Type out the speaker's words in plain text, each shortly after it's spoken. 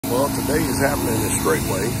Well, today is happening in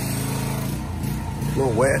Straightway. A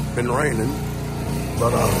little wet, been raining,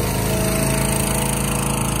 but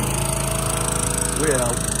we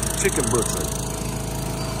have chicken butchering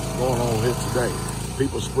going on here today.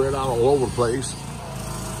 People spread out all over the place.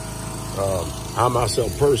 I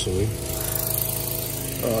myself personally,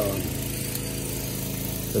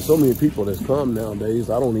 there's so many people that's come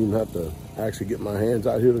nowadays, I don't even have to actually get my hands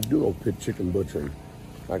out here to do no pit chicken butchering.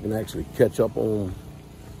 I can actually catch up on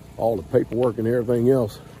all the paperwork and everything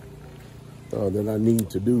else that I need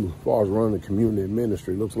to do as far as running the community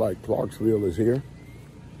ministry. Looks like Clarksville is here.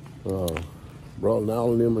 Brother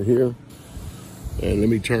Dowell and them are here. And let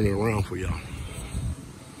me turn it around for y'all.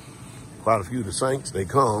 Quite a few of the saints, they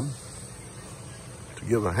come to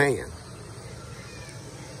give a hand.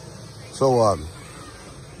 So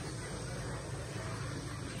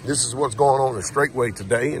this is what's going on in Straightway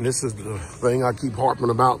today, and this is the thing I keep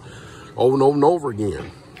harping about over and over and over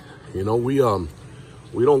again. You know, we don't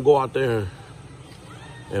go out there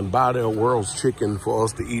and buy their world's chicken for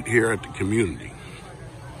us to eat here at the community.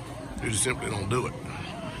 We just simply don't do it.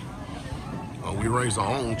 We raise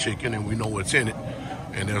our own chicken and we know what's in it,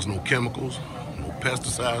 and there's no chemicals, no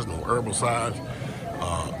pesticides, no herbicides,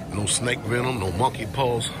 no snake venom, no monkey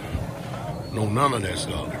pulse, no none of that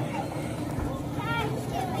stuff.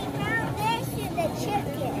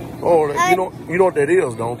 Oh, you know what that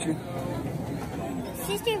is, don't you?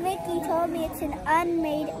 Sister Vicky told me it's an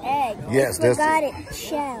unmade egg. Yes, that's it.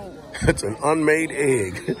 Shell. It's an unmade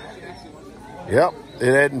egg. Yep,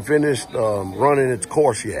 it hadn't finished running its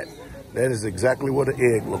course yet. That is exactly what an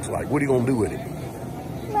egg looks like. What are you gonna do with it?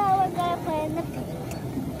 Well, we're gonna play in the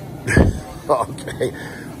pit. Okay,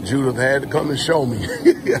 Judith had to come and show me.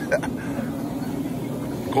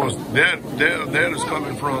 Of course, that is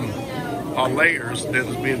coming from our layers that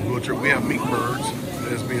is being butchered. We have meat birds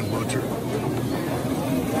that's being butchered.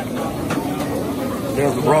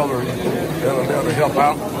 There's the brother that'll there to help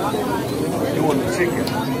out doing the chicken.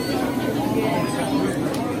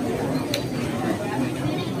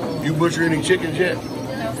 You butcher any chickens yet? No,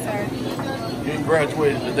 sir. You ain't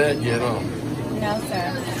graduated to that yet, huh? No,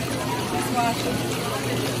 sir. Just washing.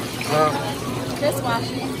 Huh? Just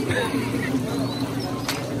washing.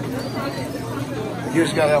 You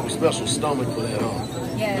just gotta have a special stomach for that, huh?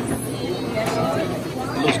 Yes. Yes,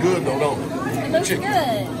 It looks good though, don't it? it looks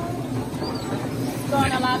good.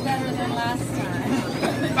 Going a lot better than last time.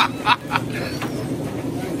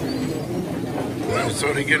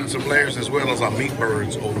 So they're getting some layers as well as our meat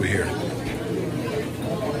birds over here.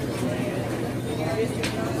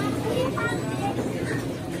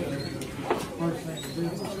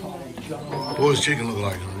 What does chicken look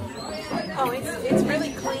like? Oh, it's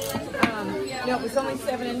really clean. You know, it was only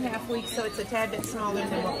 7.5 weeks, so it's a tad bit smaller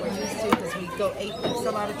than what we're used to because we go 8 weeks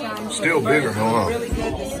a lot of times. Still bigger, huh? Really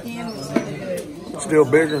good. The skin was really good. Still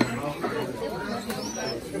bigger?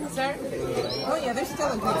 Sir? Oh yeah, they're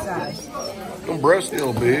still a good size. Them breasts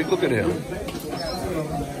still big. Look at them.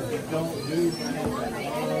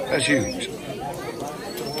 That's huge.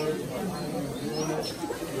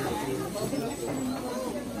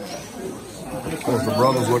 Of course, the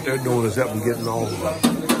brothers, what they're doing is helping getting all the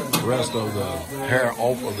rest of the hair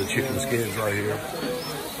off of the chicken skins right here.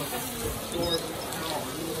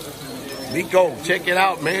 Nico, check it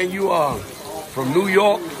out, man. You are from New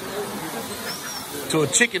York to a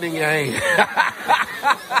chicken in your hand.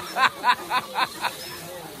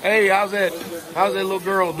 Hey, how's that little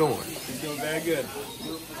girl doing? She's doing very good.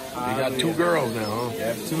 You got 2 girls now, huh? You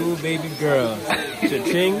have 2 baby girls.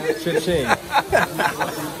 Cha-ching, cha-ching.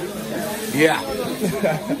 Yeah.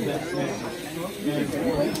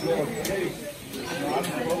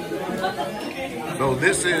 So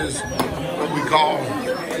this is what we call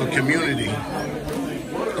the community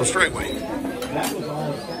of Straightway.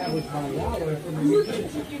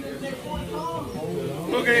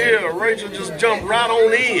 Look at here, Rachel just jumped right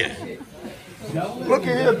on in. Look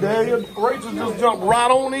at here, Daniel. Rachel just jumped right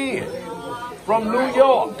on in from New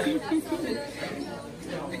York.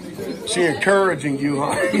 She encouraging you,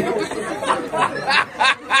 huh?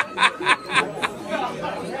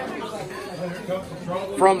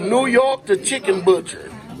 From New York to chicken butcher.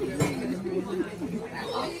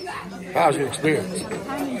 How's your experience?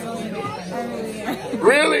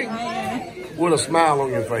 Really? With a smile on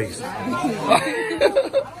your face.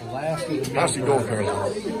 How's she doing,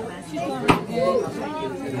 Caroline? She's doing really good.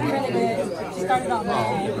 Really good. She started off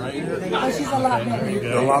bad, but she's a lot better.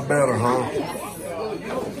 A lot better, huh?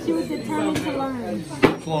 She was determined to learn.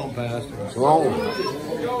 Slow, Pastor. Slow.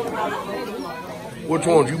 Which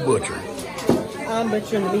ones you butcher? I'm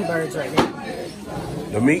butchering the meat birds right now.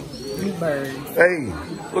 The meat? Meat birds. Hey,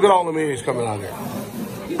 look at all the eggs coming out there.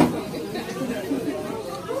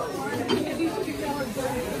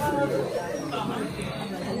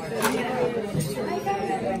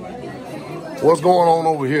 What's going on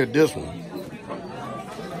over here at this one?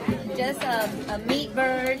 Just a meat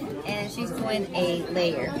bird, and she's doing a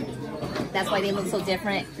layer. That's why they look so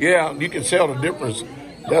different. Yeah, you can tell the difference.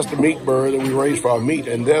 That's the meat bird that we raise for our meat,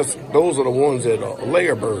 and those are the ones that are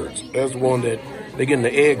layer birds. That's the one that they're getting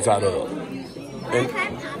the eggs out of.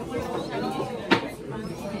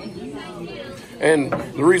 And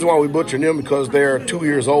the reason why we butcher them because they're 2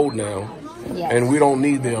 years old now, yes. And we don't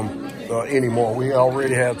need them anymore. We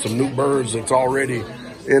already have some new birds that's already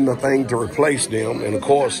in the thing to replace them, and of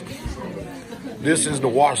course, this is the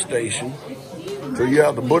wash station. So you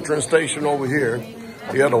have the butchering station over here,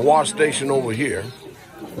 you have the wash station over here,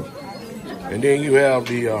 and then you have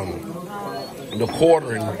the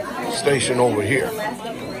quartering station over here.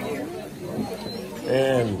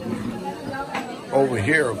 And over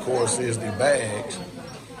here, of course, is the bags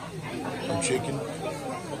of chicken.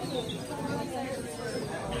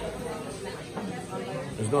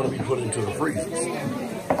 It's going to be put into the freezers.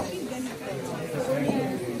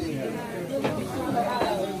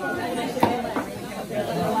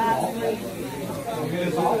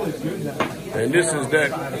 And this is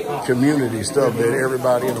that community stuff that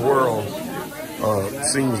everybody in the world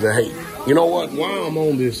seems to hate. You know what? While I'm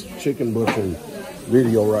on this chicken butchering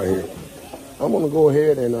video right here, I'm gonna go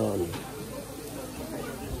ahead and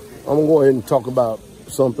talk about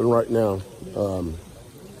something right now.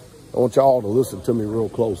 I want y'all to listen to me real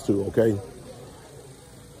close too, okay?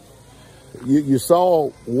 You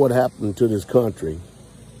saw what happened to this country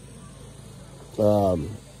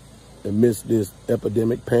amidst this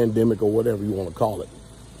epidemic, pandemic, or whatever you want to call it.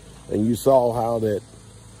 And you saw how that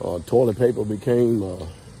toilet paper became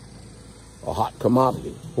a hot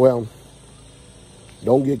commodity. Well,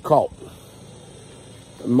 don't get caught.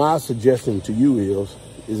 My suggestion to you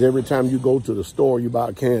is every time you go to the store, you buy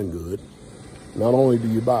a canned good. Not only do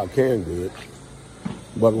you buy a canned good,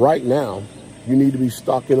 but right now, you need to be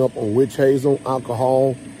stocking up on witch hazel,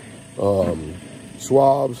 alcohol,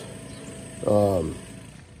 swabs.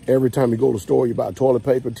 Every time you go to the store, you buy toilet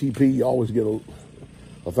paper, TP, you always get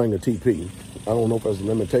a thing of TP. I don't know if there's a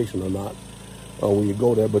limitation or not when you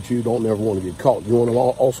go there, but you don't ever want to get caught. You want to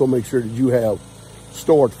also make sure that you have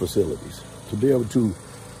storage facilities to be able to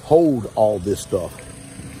hold all this stuff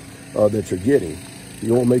that you're getting.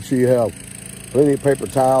 You want to make sure you have plenty of paper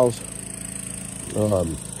towels.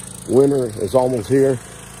 Winter is almost here.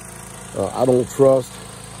 I don't trust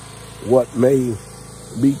what may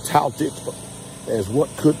be touted as what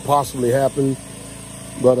could possibly happen,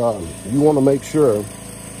 but you want to make sure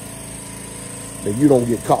that you don't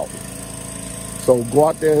get caught. So go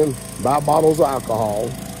out there and buy bottles of alcohol,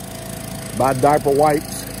 buy diaper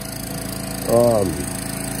wipes.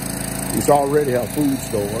 You should already have food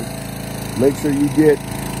stored. Make sure you get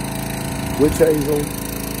witch hazel,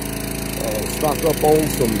 stock up on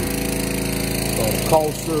some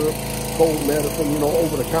cough syrup, cold medicine, you know,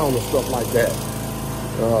 over-the-counter stuff like that.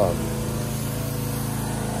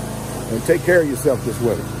 And take care of yourself this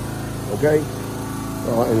winter, okay?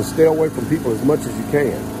 And stay away from people as much as you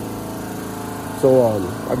can. So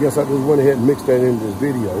I guess I just went ahead and mixed that into this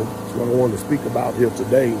video. That's what I wanted to speak about here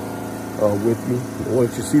today with you. I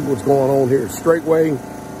want you to see what's going on here at Straightway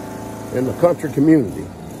in the country community.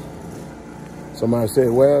 Somebody said,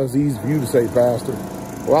 well, it's easy for you to say, Pastor.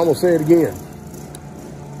 Well, I'm going to say it again.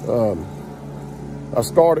 I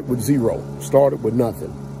started with zero, started with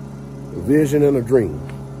nothing. A vision and a dream.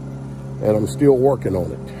 And I'm still working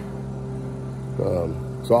on it.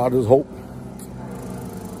 So I just hope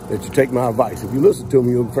that you take my advice. If you listen to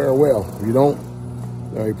me, you'll fare well. If you don't,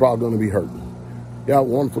 you're probably going to be hurt. You have a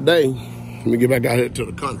wonderful day. Let me get back out here to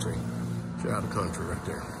the country. Show out the country right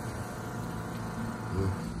there.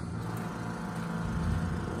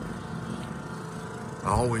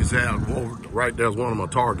 I always have, right there's one of my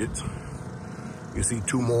targets. You see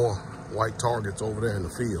two more white targets over there in the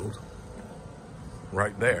field.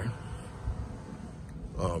 Right there.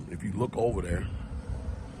 If you look over there,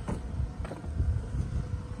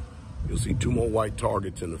 you'll see two more white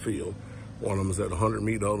targets in the field. One of them is at 100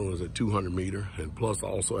 meter, the other one is at 200 meter. And plus I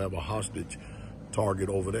also have a hostage target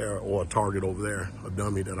over there, or a target over there, a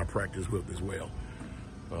dummy that I practice with as well.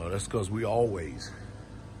 That's because we always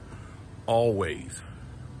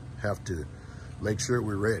have to make sure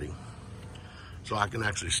we're ready. So I can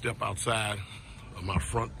actually step outside of my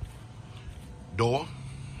front door,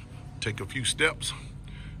 take a few steps,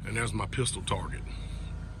 and there's my pistol target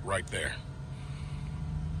right there.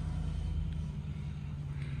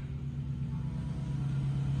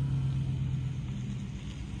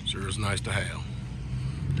 Sure is nice to have.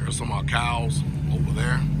 There are some of our cows over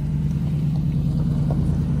there.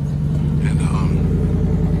 And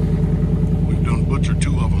we've done butchered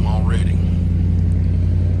 2 of them already.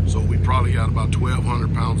 got about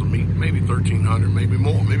 1,200 pounds of meat, maybe 1,300, maybe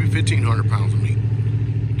more, maybe 1,500 pounds of meat.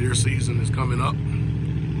 Deer season is coming up.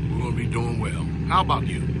 We're gonna be doing well. How about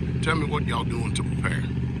you? Tell me what y'all doing to prepare.